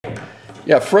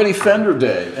Yeah, Freddie Fender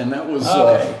Day, and that was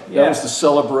that was to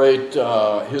celebrate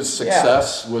his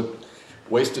success with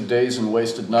Wasted Days and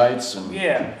Wasted Nights, and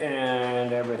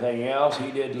and everything else.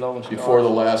 He did Lone Star Before the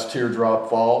Last Teardrop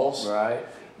Falls, right?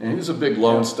 And he was a big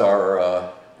Lone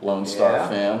Star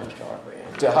fan.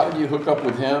 So how did you hook up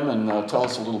with him? And tell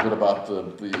us a little bit about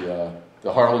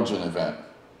the Harlingen event.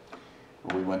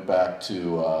 We went back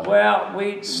to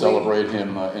we celebrate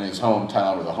him in his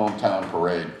hometown with a hometown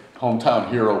parade, hometown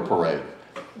hero parade.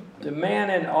 The man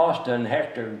in Austin,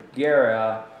 Hector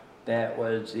Guerra, that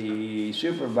was the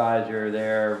supervisor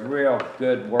there, real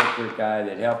good worker guy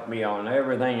that helped me on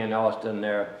everything in Austin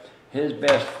there. His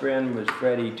best friend was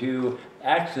Freddie too.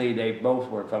 Actually, they both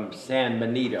were from San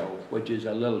Benito, which is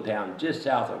a little town just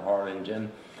south of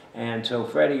Harlingen. And so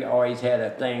Freddie always had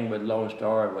a thing with Lone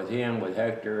Star, with him, with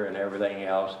Hector and everything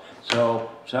else.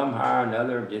 So somehow or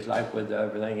another, just like with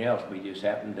everything else, we just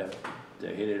happened to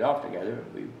hit it off together.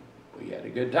 We had a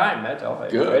good time, that's all.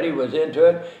 Good. Freddie was into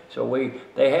it. So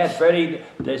they had Freddie,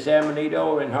 the San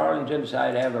Benito and Harlingen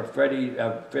decided to have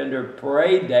a Fender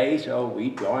parade day. So we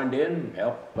joined in,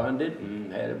 helped fund it,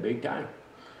 and had a big time.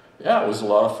 Yeah, it was a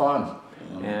lot of fun.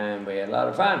 And we had a lot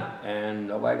of fun, and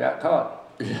nobody got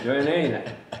caught doing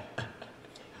anything.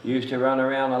 Used to run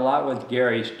around a lot with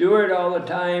Gary Stewart all the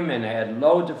time and had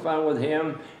loads of fun with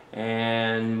him.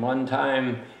 And one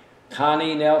time,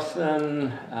 Connie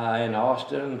Nelson in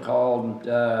Austin called,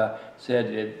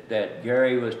 said that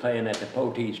Gary was playing at the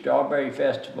Poteet Strawberry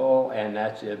Festival, and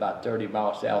that's about 30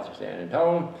 miles south of San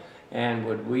Antonio. And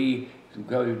did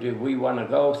we want to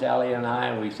go, Sally and I?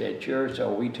 And we said sure,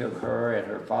 so we took her and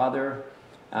her father.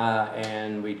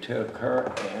 And we took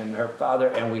her and her father,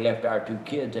 and we left our two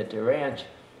kids at the ranch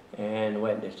and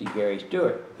went to see Gary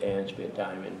Stewart and spent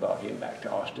time and brought him back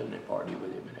to Austin and partied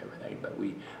with him and everything. But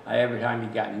every time he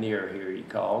got near here, he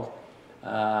called.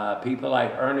 People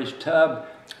like Ernest Tubb.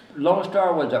 Lone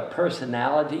Star was a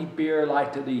personality beer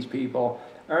like to these people.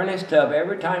 Ernest Tubb,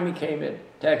 every time he came to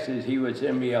Texas, he would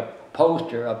send me a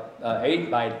poster, a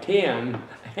 8 by 10,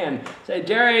 and say,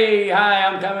 Jerry, hi,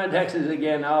 I'm coming to Texas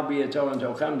again. I'll be at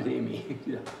so-and-so, come see me.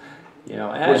 You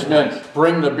know, which meant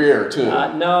bring the beer too.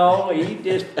 No,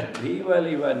 he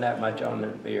really wasn't that much on the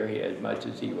beer, as much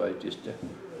as he was just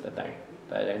the thing.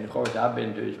 But, and of course, I've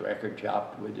been to his record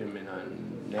shop with him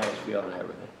in Nashville and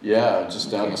everything. Yeah,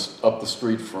 just up the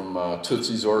street from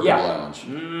Tootsie's Orchid Lounge.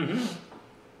 Mm-hmm.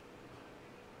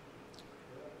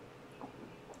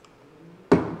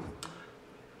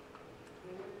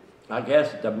 I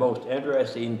guess the most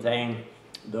interesting thing,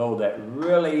 though, that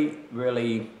really,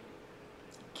 really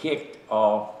kicked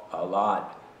off a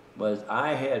lot was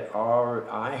I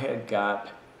had got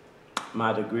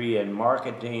my degree in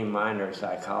marketing, minor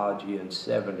psychology in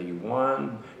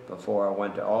 '71. Before I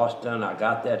went to Austin, I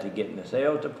got that to get in the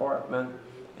sales department,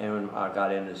 and I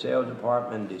got in the sales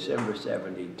department in December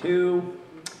 '72,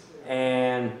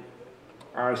 and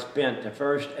I spent the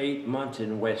first 8 months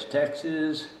in West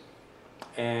Texas.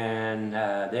 And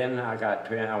then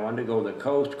I wanted to go to the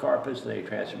coast, Corpus, and they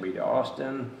transferred me to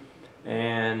Austin.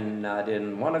 And I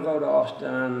didn't want to go to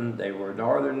Austin. They were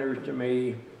northerners to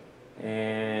me.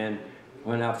 And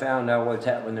when I found out what's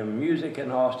happening in music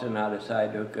in Austin, I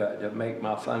decided to make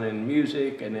my fun in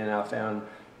music. And then I found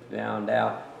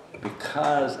out,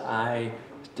 because I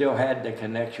still had the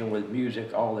connection with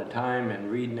music all the time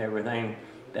and reading everything,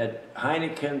 that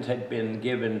Heineken's had been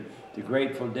given the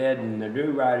Grateful Dead and the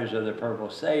New Riders of the Purple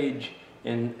Sage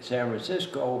in San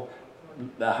Francisco,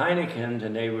 the Heinekens,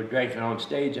 and they were drinking on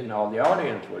stage and all the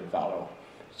audience would follow.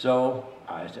 So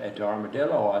at the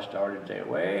Armadillo, I started saying,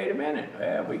 wait a minute,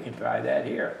 well, we can try that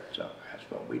here. So that's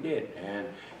what we did.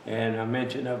 And a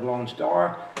mention of Lone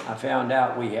Star, I found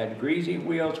out we had Greasy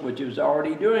Wheels, which was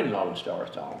already doing Lone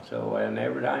Star songs. So, and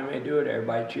every time they do it,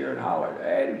 everybody cheer and holler,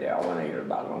 hey, they all want to hear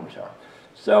about Lone Star.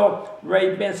 So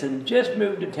Ray Benson just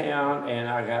moved to town, and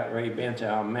I got Ray Benson.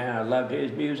 Oh man, I loved his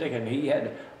music, and he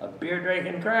had a beer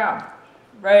drinking crowd.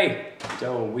 Ray.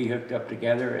 So we hooked up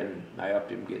together, and I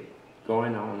helped him get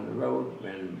going on the road,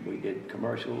 and we did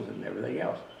commercials and everything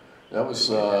else. That was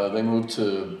they moved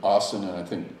to Austin in I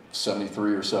think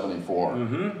 '73 or '74.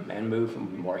 Mm-hmm. And moved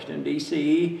from Washington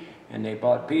D.C. and they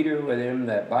brought Peter with him,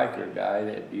 that biker guy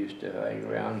that used to hang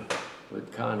around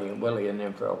with Connie and Willie and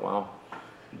them for a while.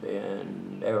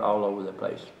 And they were all over the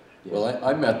place. Yeah. Well,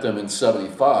 I met them in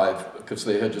 '75 because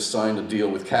they had just signed a deal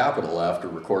with Capitol after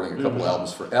recording a couple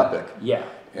albums for Epic. Yeah.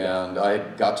 And I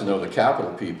got to know the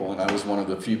Capitol people, and I was one of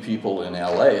the few people in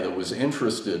LA that was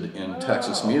interested in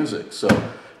Texas music. So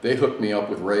they hooked me up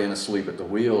with Ray and Asleep at the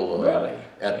Wheel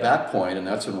at that point, and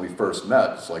that's when we first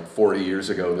met. It's like 40 years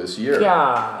ago this year.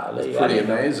 Golly, it's pretty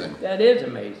amazing. That is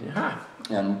amazing, huh?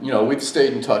 And, you know, we've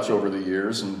stayed in touch over the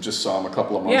years and just saw them a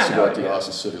couple of months ago at the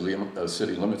Austin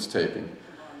City Limits taping.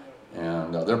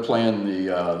 And they're playing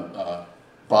the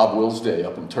Bob Wills Day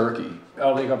up in Turkey.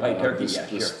 Oh, they're going to play Turkey,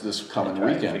 this coming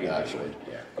weekend, actually.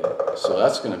 Yeah. So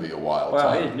that's going to be a wild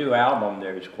time. Well, his new album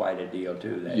there is quite a deal,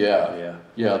 too.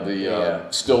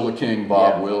 Still the King,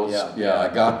 Bob Wills. I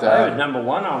got that. It was #1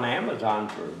 on Amazon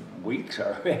for weeks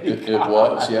already. It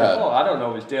was, yeah. Oh, I don't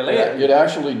know if it still is. It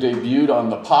actually debuted on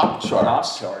the pop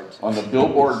charts. On the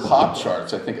Billboard pop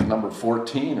charts, I think at number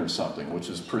 14 or something, which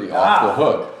is pretty off the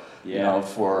hook. You know,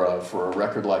 for a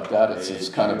record like that, it's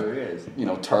kind of, you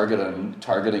know,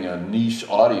 targeting a niche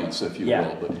audience, if you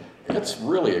will. But it's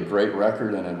really a great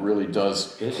record, and it really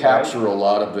does capture a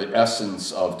lot of the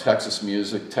essence of Texas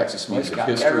music history.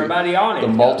 Everybody on it. The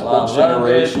multiple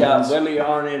generations. It's got Willie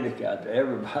on it. It's got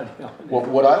everybody on it.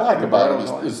 What I like about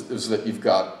it is that you've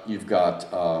got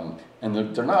and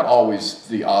they're not always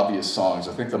the obvious songs.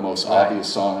 I think the most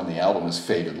obvious song on the album is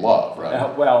 "Faded Love,"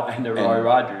 right? Well, and the Roy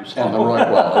Rogers. And the Roy,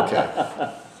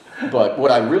 okay. But what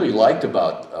I really liked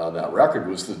about that record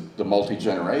was the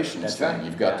multi-generations thing. Right.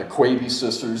 You've got the Quavy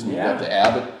sisters, and you've got the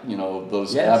Abbott, you know,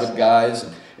 those Abbott guys,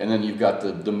 and then you've got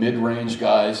the mid-range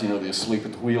guys, you know, the Asleep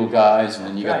at the Wheel guys, and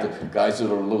then you got the guys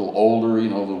that are a little older, you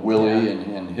know, the Willie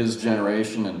and his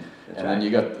generation, and then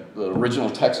you got the original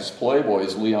Texas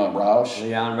Playboys, Leon Rausch,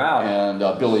 and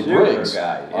Billy Briggs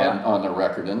on the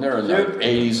record, and they're in the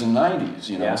 80s and 90s,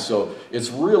 you know. So it's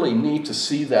really neat to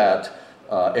see that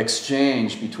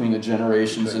exchange between the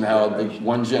generations and how the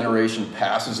one generation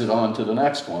passes it on to the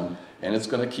next one, and it's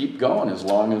going to keep going as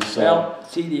long as. Well,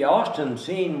 see, the Austin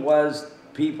scene was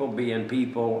people being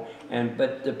people,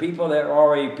 but the people that were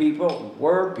already people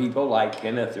were people like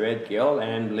Kenneth Redkill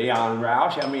and Leon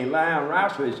Rausch. I mean, Leon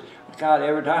Rausch was, God,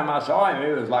 every time I saw him,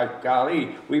 it was like,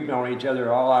 golly, we've known each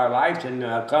other all our lives, and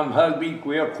come hug me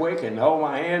real quick and hold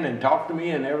my hand and talk to me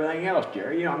and everything else,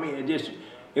 Jerry. You know, I mean,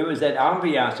 it was that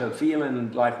ambiance of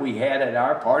feeling like we had at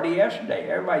our party yesterday.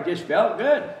 Everybody just felt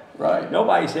good. Right.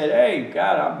 Nobody said, hey,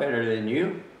 God, I'm better than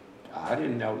you. I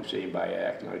didn't notice anybody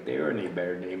acting like they were any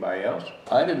better than anybody else.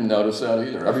 I didn't notice that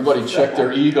either. Everybody checked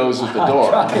their egos at the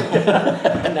door.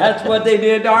 And that's what they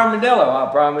did to Armadillo, I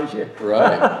promise you.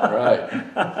 Right.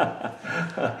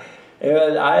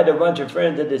 I had a bunch of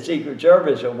friends at the Secret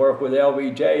Service that worked with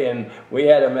LBJ, and we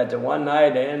had them at the one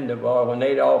night end when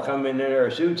they'd all come in their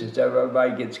suits and stuff,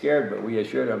 everybody get scared, but we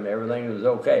assured them everything was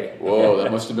okay. Whoa,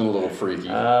 that must have been a little freaky.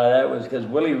 That was because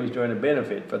Willie was doing a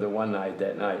benefit for the one night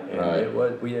that night, and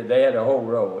they had a whole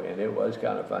row, and it was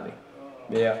kind of funny.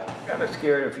 Yeah, kind of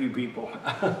scared a few people.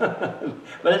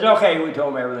 But it's okay, we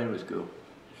told them everything was cool.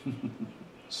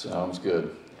 Sounds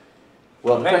good.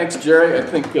 Well, thanks, Jerry. I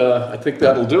think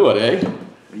that'll do it, eh?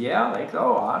 Yeah, I think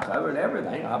so. I covered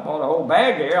everything. I bought a whole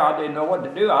bag here. I didn't know what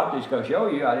to do. I was just going to show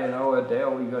you. I didn't know what the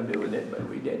hell we were going to do with it, but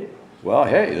we did it. Well,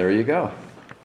 hey, there you go.